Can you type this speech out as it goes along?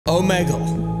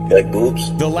Omegle. You like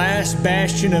boobs? The last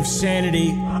bastion of sanity.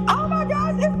 Oh my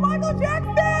gosh, it's Michael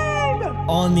Jackson!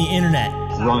 On the internet.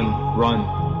 Run, run,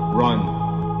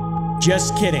 run.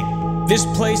 Just kidding. This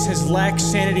place has lacked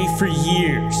sanity for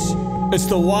years. It's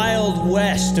the Wild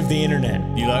West of the internet.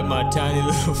 You like my tiny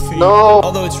little feet? No!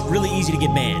 Although it's really easy to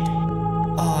get banned.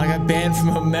 Oh, I got banned from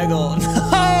Omegle.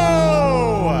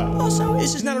 No! Also,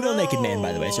 this is not a real naked man,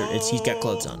 by the way. He's got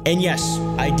clothes on. And yes,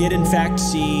 I did in fact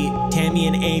see Tammy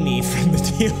and Amy from the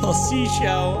TLC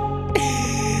show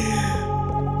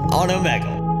on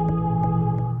Omegle.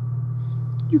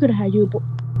 You could have had your boy.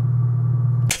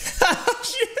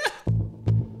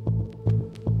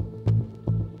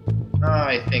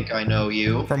 I think I know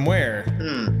you. From where?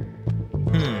 I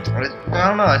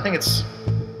don't know. I think it's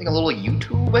a little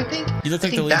YouTube. I think. You look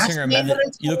like the lead singer of Method.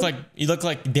 You look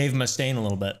like Dave Mustaine a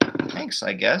little bit. Thanks,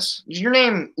 I guess. Is your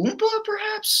name Oompa,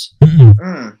 perhaps?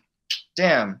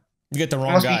 Damn. You get the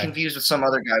wrong Must guy. be confused with some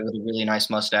other guy with a really nice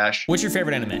mustache. What's your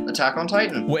favorite anime? Attack on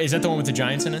Titan. What, is that the one with the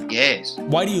giants in it? Yes.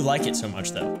 Why do you like it so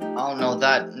much, though? I don't know.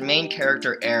 That main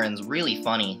character, Aaron's really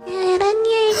funny.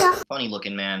 Funny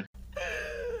looking man.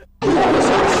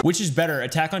 Which is better,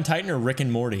 Attack on Titan or Rick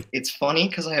and Morty? It's funny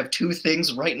because I have two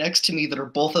things right next to me that are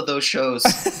both of those shows.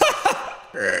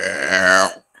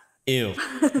 Ew,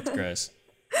 that's gross.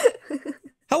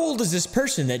 How old is this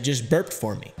person that just burped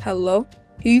for me? Hello?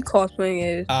 Who you cosplaying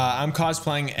as? I'm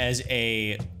cosplaying as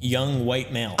a young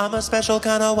white male. I'm a special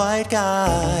kind of white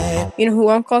guy. You know who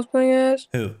I'm cosplaying as?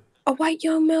 Who? A white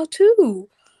young male too.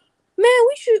 Man,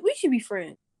 we should be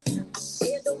friends.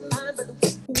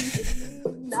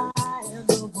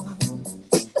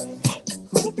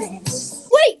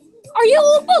 Wait, are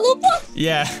you Lupa?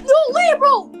 Yeah. No way,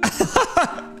 bro.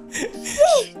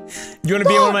 You want to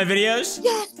be in one of my videos?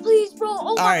 Yes, please, bro. Oh,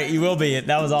 all right, you will be.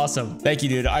 That was awesome. Thank you,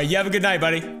 dude. All right, you have a good night,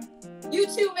 buddy. you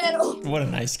too, man. What a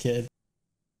nice kid.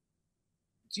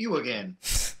 It's you again.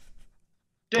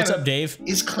 Damn What's it. up, Dave?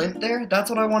 Is Clint there? That's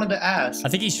what I wanted to ask. I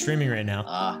think he's streaming right now.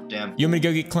 Ah, damn. You want me to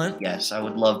go get Clint? Yes, I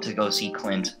would love to go see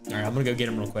Clint. All right, I'm gonna go get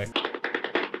him real quick.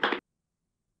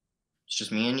 It's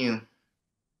just me and you.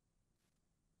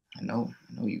 I know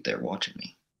you there watching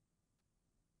me.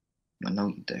 I know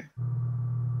you there.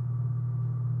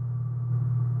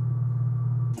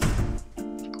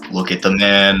 Look at the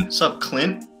man. What's up,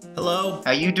 Clint? Hello.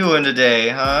 How you doing today,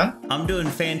 huh? I'm doing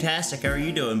fantastic. How are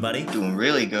you doing, buddy? Doing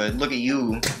really good. Look at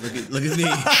you. Look at me.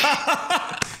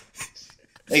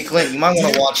 Hey, Clint, you might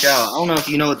want to watch out. I don't know if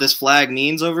you know what this flag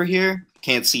means over here.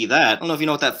 Can't see that. I don't know if you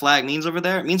know what that flag means over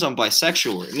there. It means I'm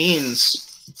bisexual. It means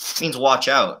watch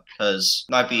out, because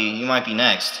you might be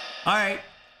next. All right.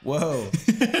 Whoa.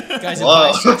 Guys,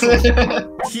 Whoa.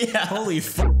 Yeah. Holy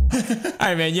fuck. All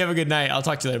right, man. You have a good night. I'll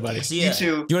talk to you later, buddy. See ya. You too.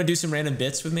 You want to do some random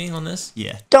bits with me on this?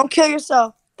 Yeah. Don't kill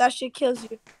yourself. That shit kills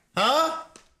you. Huh?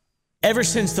 Ever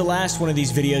since the last one of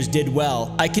these videos did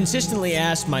well, I consistently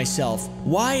asked myself,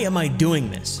 why am I doing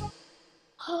this?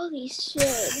 Holy shit.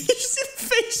 He's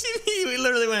facing me. We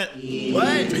literally went,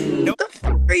 What? What the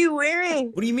f are you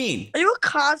wearing? What do you mean? Are you a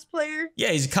cosplayer? yeah,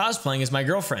 he's cosplaying as my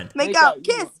girlfriend. Make out.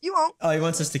 Kiss. You won't. Oh, he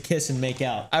wants us to kiss and make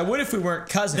out. I would if we weren't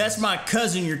cousins. That's my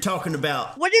cousin you're talking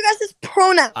about. What are you guys'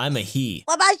 pronouns? I'm a he.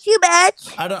 What about you,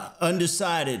 bitch? I don't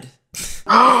undecided.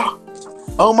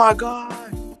 Oh my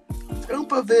god!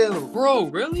 Oompaville! Bro,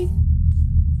 really?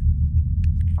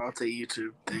 I'll take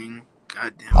YouTube thing.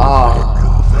 God damn.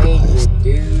 Oh, dang it,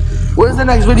 dude. Where's the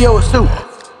next video with Soup?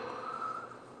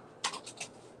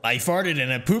 I farted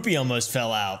and a poopy almost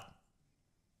fell out.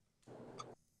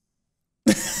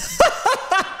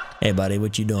 Hey, buddy,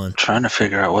 what you doing? Trying to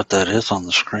figure out what that is on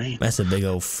the screen. That's a big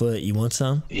old foot. You want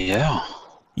some? Yeah.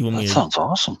 You want me That to? sounds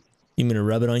awesome. You want me to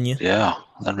rub it on you? Yeah,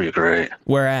 that'd be great.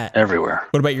 Where at? Everywhere.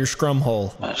 What about your scrum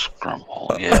hole? My scrum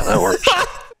hole. Yeah, that works.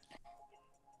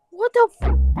 What the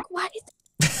f? Why is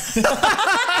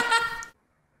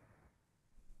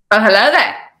Oh, hello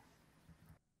there.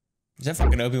 Is that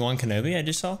fucking Obi-Wan Kenobi I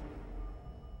just saw?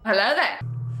 Hello there.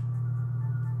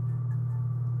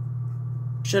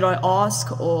 Should I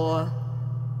ask or?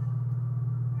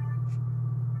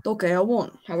 Okay, I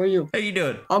won't. How are you? How you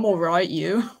doing? I'm alright,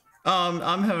 you?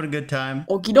 I'm having a good time.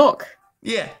 Okie doke.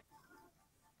 Yeah.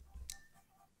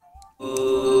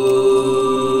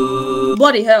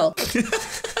 Bloody hell.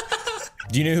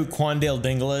 Do you know who Quandale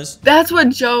Dingle is? That's what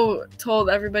Joe told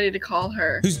everybody to call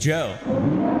her. Who's Joe?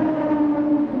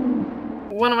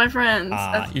 One of my friends.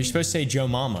 You're supposed to say Joe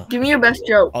Mama. Give me your best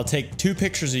joke. I'll take 2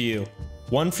 pictures of you.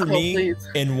 One for Oh, me please.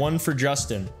 and one for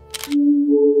Justin.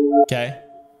 Okay?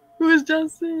 Who is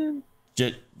Justin?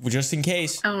 Just in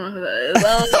case. I don't know who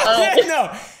that is.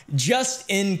 No, just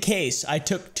in case. I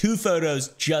took 2 photos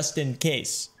just in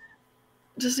case.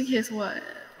 Just in case what?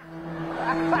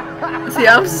 See,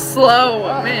 I'm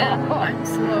slow, man. I'm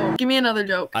slow. Give me another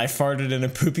joke. I farted and a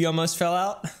poopy almost fell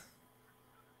out.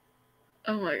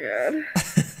 Oh my god.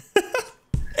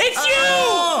 It's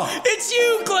you! It's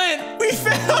you, Clint! We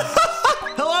found.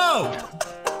 Hello!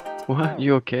 What?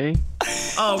 You okay?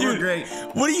 Oh, Dude, we're great.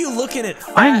 What are you looking at?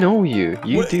 Fat? I know you.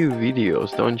 You What? do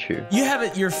videos, don't you? You have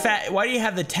it. You're fat. Why do you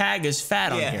have the tag as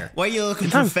fat on here? Why are you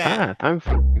looking I'm for fat? I'm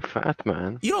f***ing fat,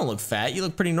 man. You don't look fat. You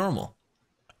look pretty normal.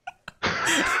 All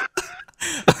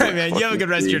right, man. You have a good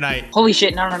rest of your night. Holy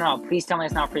shit! No! Please tell me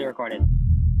it's not pre-recorded.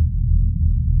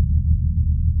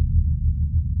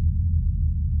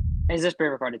 Is this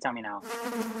pre-recorded? Tell me now.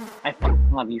 I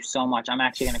fucking love you so much. I'm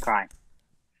actually gonna cry.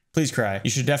 Please cry. You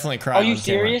should definitely cry. Are you on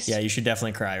camera. serious? Yeah, you should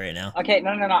definitely cry right now. Okay,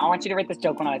 no. I want you to rate this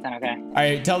joke 1 out of 10, okay? All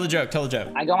right, tell the joke. Tell the joke.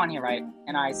 I go on here, right?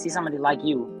 And I see somebody like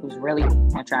you who's really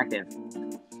attractive.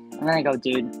 And then I go,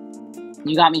 dude,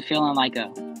 you got me feeling like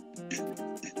a...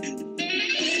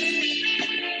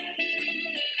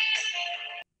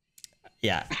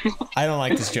 Yeah, I don't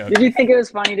like this joke. Did you think it was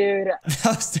funny, dude? That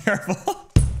was terrible.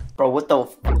 Bro, what the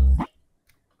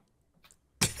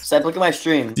Seb, look at my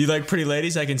stream. Do you like pretty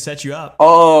ladies? I can set you up.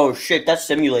 Oh shit, that's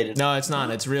simulated. No, it's not.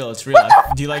 It's real. It's real.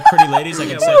 Do you like pretty ladies? I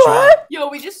can set you up. Yo,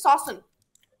 we just saw some.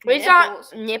 We saw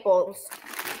nipples.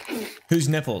 Whose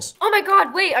nipples? Oh my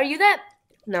god, wait, are you that?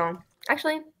 No.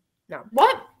 Actually, no.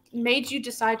 What made you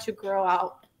decide to grow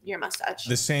out your mustache?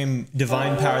 The same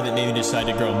divine power that made me decide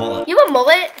to grow a mullet. You have a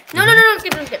mullet? No,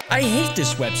 skip. I hate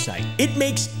this website. It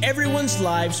makes everyone's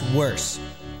lives worse.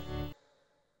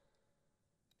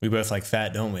 We both like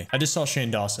fat, don't we? I just saw Shane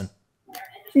Dawson.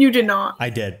 You did not. I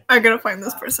did. I gotta find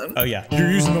this person. Oh yeah. You're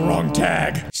using the wrong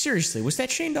tag. Seriously, was that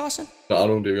Shane Dawson?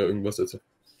 Ahnung, Digga, irgendwas jetzt.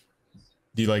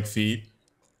 Do you like feet?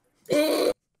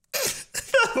 That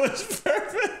was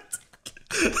perfect.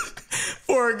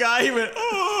 Poor guy, he went,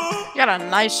 oh. You got a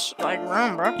nice, like,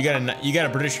 room, bro. You got a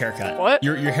British haircut. What?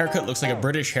 Your haircut looks like a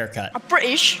British haircut. A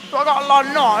British? So I got a lot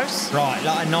of knives. Right, a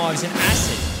lot of knives and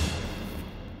acid.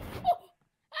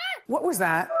 What was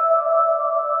that?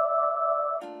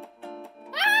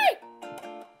 Hey!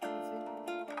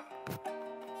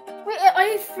 Wait, are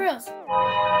you frills?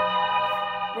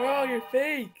 Bro, you're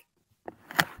fake.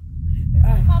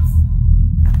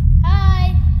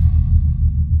 Hi.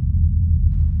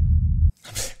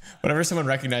 Whenever someone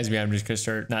recognizes me, I'm just gonna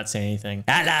start not saying anything.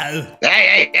 Hello.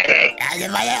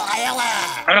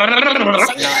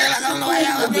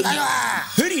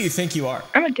 Who do you think you are?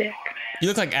 I'm a dick. You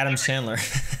look like Adam Sandler.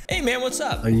 Hey man, what's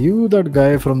up? Are you that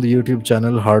guy from the YouTube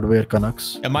channel Hardware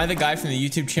Canucks? Am I the guy from the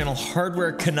YouTube channel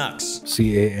Hardware Canucks?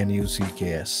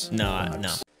 Canucks. No,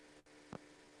 no.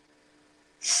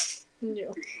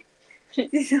 No.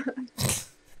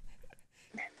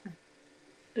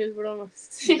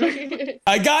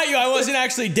 I got you. I wasn't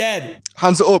actually dead.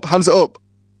 Hands up, hands up.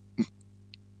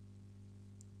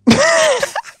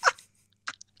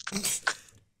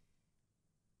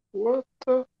 What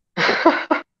the?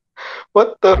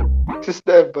 What the f is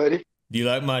that, buddy? Do you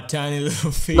like my tiny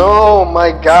little feet? No,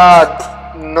 my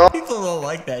God, no. People don't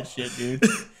like that shit, dude.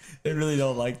 They really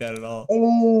don't like that at all.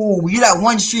 Oh, you're that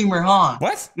one streamer, huh?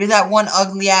 What? You're that one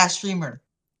ugly ass streamer.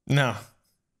 No.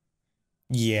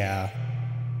 Yeah.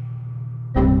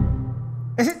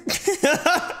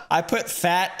 I put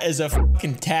fat as a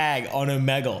fucking tag on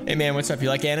Omegle. Hey man, what's up? You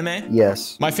like anime?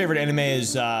 Yes. My favorite anime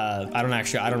is, I don't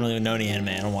really know any anime.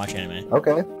 I don't watch anime.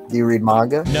 Okay. Do you read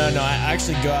manga? No, I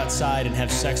actually go outside and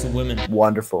have sex with women.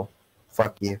 Wonderful.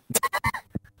 Fuck you.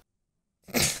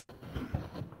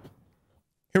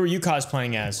 Who are you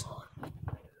cosplaying as?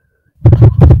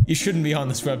 You shouldn't be on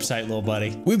this website, little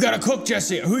buddy. We've got to cook,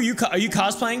 Jesse. Who are you? Are you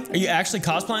cosplaying? Are you actually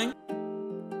cosplaying?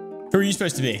 Who are you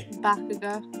supposed to be?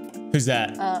 Bakuga. Who's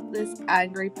that? This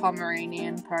angry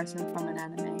Pomeranian person from an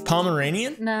anime.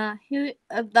 Pomeranian? Nah,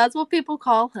 that's what people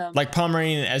call him. Like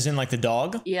Pomeranian as in like the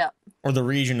dog? Yeah. Or the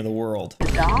region of the world?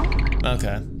 The dog?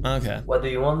 Okay, okay. What do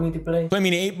you want me to play? Play me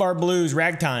an 8-bar blues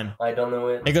ragtime. I don't know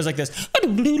it. It goes like this.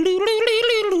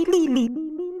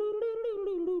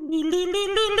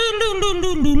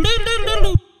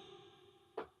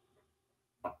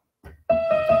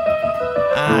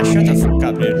 Ah, shut the fuck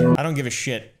up, dude. I don't give a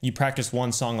shit. You practice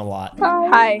one song a lot.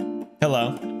 Hi.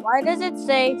 Hello. Why does it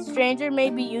say stranger may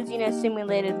be using a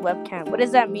simulated webcam? What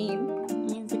does that mean?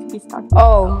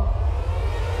 Oh.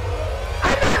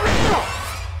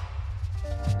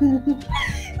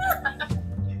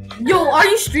 Yo, are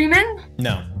you streaming?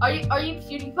 No. Are you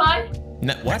PewDiePie?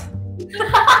 No, what?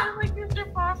 Like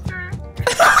Mr. Foster.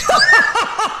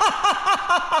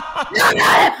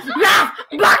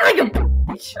 Back like a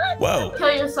bitch. Whoa.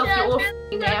 Kill yourself, you little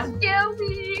f***ing man.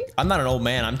 I'm not an old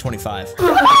man. I'm 25.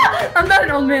 I'm not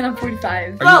an old man. I'm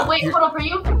 45. Bro, wait, hold up. Do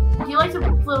you like to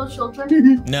little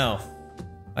children? No,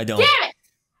 I don't. Damn it!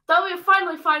 Thought we would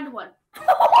finally find one.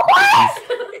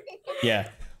 Yeah.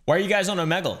 Why are you guys on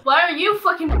Omegle? Why are you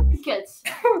fucking kids?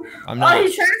 I'm not. Oh,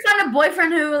 he's trying to find a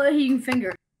boyfriend who he can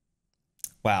finger.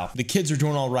 Wow. The kids are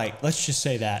doing all right. Let's just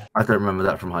say that. I can remember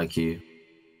that from Haikyuu.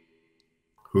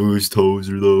 Whose toes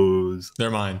are those? They're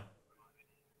mine.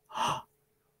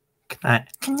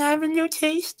 Can I have a little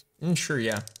taste? Sure,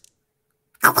 yeah.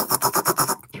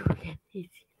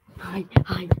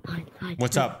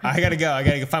 What's up? I gotta go. I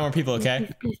gotta go find more people, okay?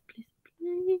 Please.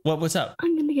 What's up?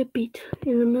 I'm gonna get beat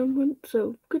in a moment,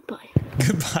 so goodbye.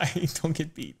 Goodbye. Don't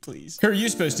get beat, please. Who are you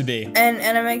supposed to be? An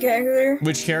anime character.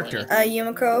 Which character?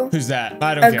 Yumiko. Who's that?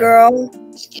 I don't care. A girl.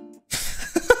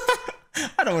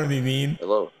 I don't want to be mean.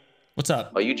 Hello. What's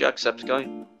up? Are you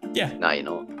Jacksepticeye? Yeah. Nah, you're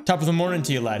not. Top of the morning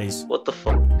to you, laddies. What the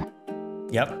fuck?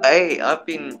 Yep. Hey,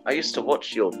 I used to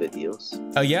watch your videos.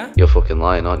 Oh, yeah? You're fucking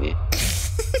lying, aren't you?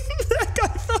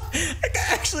 That guy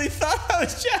actually thought I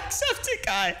was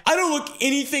Jacksepticeye. I don't look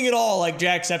anything at all like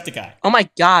Jacksepticeye. Oh my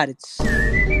god, it's...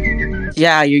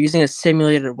 Yeah, you're using a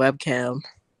simulated webcam.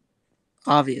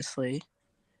 Obviously.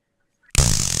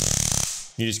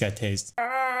 You just got tased.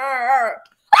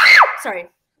 Sorry.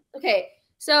 Okay,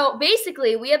 so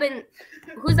basically we have been...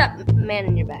 Who's that man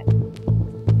in your back?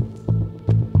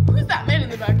 Who's that man in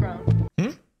the background?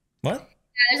 What?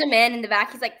 Yeah, there's a man in the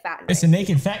back. He's like fat. And It's a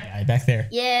naked fat guy back there.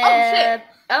 Yeah. Oh, shit.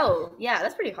 Oh, yeah,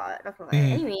 that's pretty hot. Not gonna lie.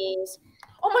 Anyways.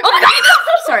 Oh my god.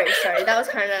 Sorry. That was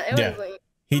kind of... Yeah.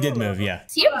 He did move, yeah.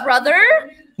 Is he your brother?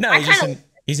 No,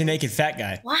 he's a naked fat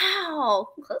guy. Wow.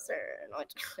 Come closer. No,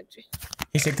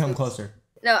 He said come closer.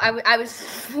 no, I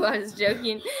was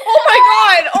joking. Oh my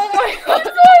god.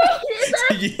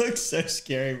 You look so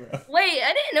scary, bro. Wait,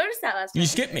 I didn't notice that last time. You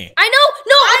skipped me. I know.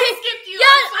 No, I okay. skipped you. Yeah,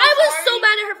 I'm so I was sorry. so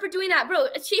mad at her for doing that, bro.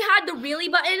 She had the really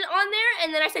button on there,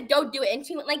 and then I said, "Don't do it," and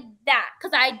she went like that,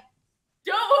 cause I.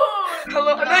 Don't.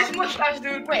 Hello, a nice mustache,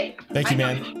 dude. Wait. Thank you,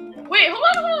 man. Wait,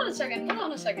 hold on a second.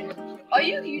 Are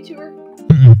you the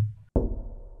YouTuber?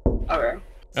 Alright.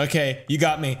 Okay, you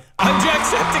got me. I'm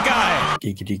Jacksepticeye.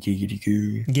 Giggity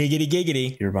goo. Giggity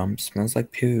giggity. Your bum smells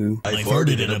like poo. I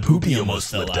farted and a poopy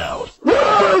almost slipped out.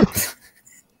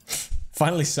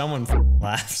 Finally, someone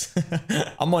laughs.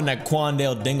 I'm on that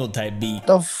Quandale Dingle type beat.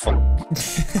 The fuck?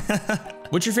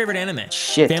 What's your favorite anime?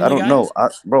 Shit, Family I don't Guy? know.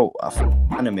 Bro,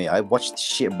 anime. I watch the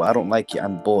shit, but I don't like it.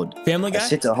 I'm bored. Family Guy? I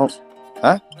sit at home.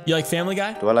 Huh? You like Family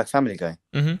Guy? Do I like Family Guy?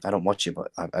 Mm-hmm. I don't watch it,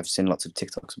 but I've seen lots of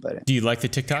TikToks about it. Do you like the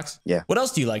TikToks? Yeah. What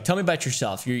else do you like? Tell me about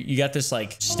yourself. You got this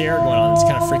like stare going on. It's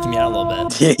kind of freaking me out a little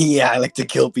bit. Yeah, I like to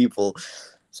kill people.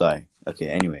 Sorry. Okay,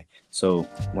 anyway. So,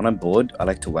 when I'm bored, I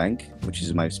like to wank, which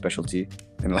is my specialty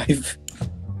in life.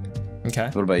 Okay.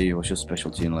 What about you? What's your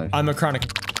specialty in life? I'm a chronic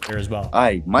here as well.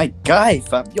 Aye, my guy,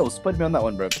 fam. Yo, spud me on that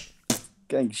one, bro.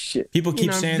 Gang shit. People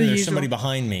keep saying there's somebody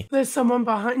behind me. There's someone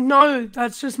behind. No,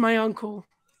 that's just my uncle.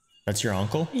 That's your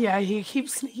uncle? Yeah, he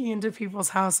keeps sneaking into people's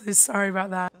houses. Sorry about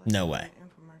that. No way.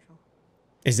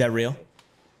 Is that real?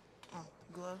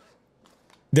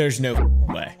 There's no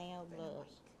way.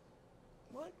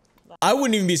 I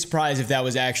wouldn't even be surprised if that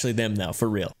was actually them, though, for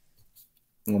real.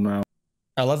 Oh, no.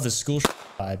 I love the school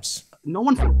vibes. No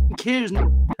one cares. Are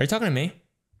you talking to me?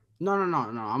 No.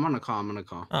 I'm on a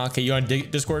call. Oh, okay. You on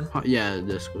Discord? Yeah,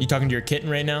 Discord. You talking to your kitten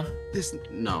right now?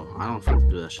 No, I don't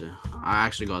do that shit. I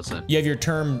actually go outside. You have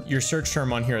your search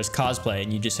term on here as cosplay,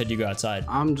 and you just said you go outside.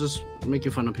 I'm just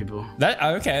making fun of people.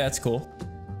 Okay, that's cool.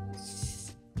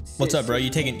 What's up, bro? You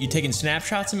taking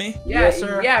snapshots of me? Yeah, yes,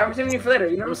 sir. Yeah, I'm saving you for later.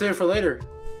 You know. I'm saving for later.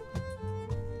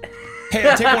 Hey,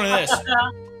 I'll take one of this.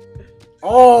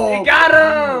 Oh, you got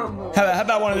him. How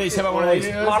about one of these? How about one of these?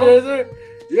 Yes, sir.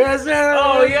 Yes, sir.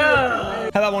 Oh yeah.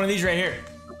 How about one of these right here?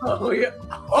 Oh yeah.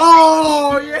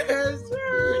 Oh yes,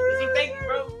 sir. Thank you,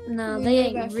 bro. No, they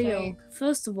ain't real.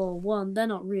 First of all, one, they're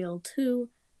not real. Two,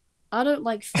 I don't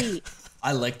like feet.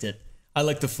 I liked it. I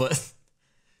like the foot.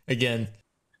 Again.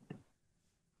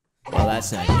 Well,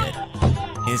 that's not good.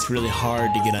 It's really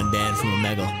hard to get unbanned from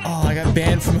Omegle. Oh, I got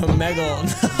banned from Omegle.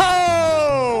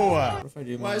 No! What if I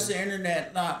do Why is the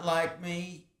internet not like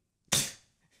me?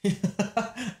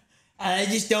 I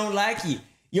just don't like you.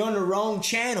 You're on the wrong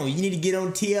channel. You need to get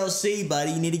on TLC,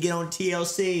 buddy. You need to get on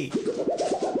TLC.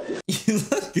 You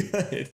look good.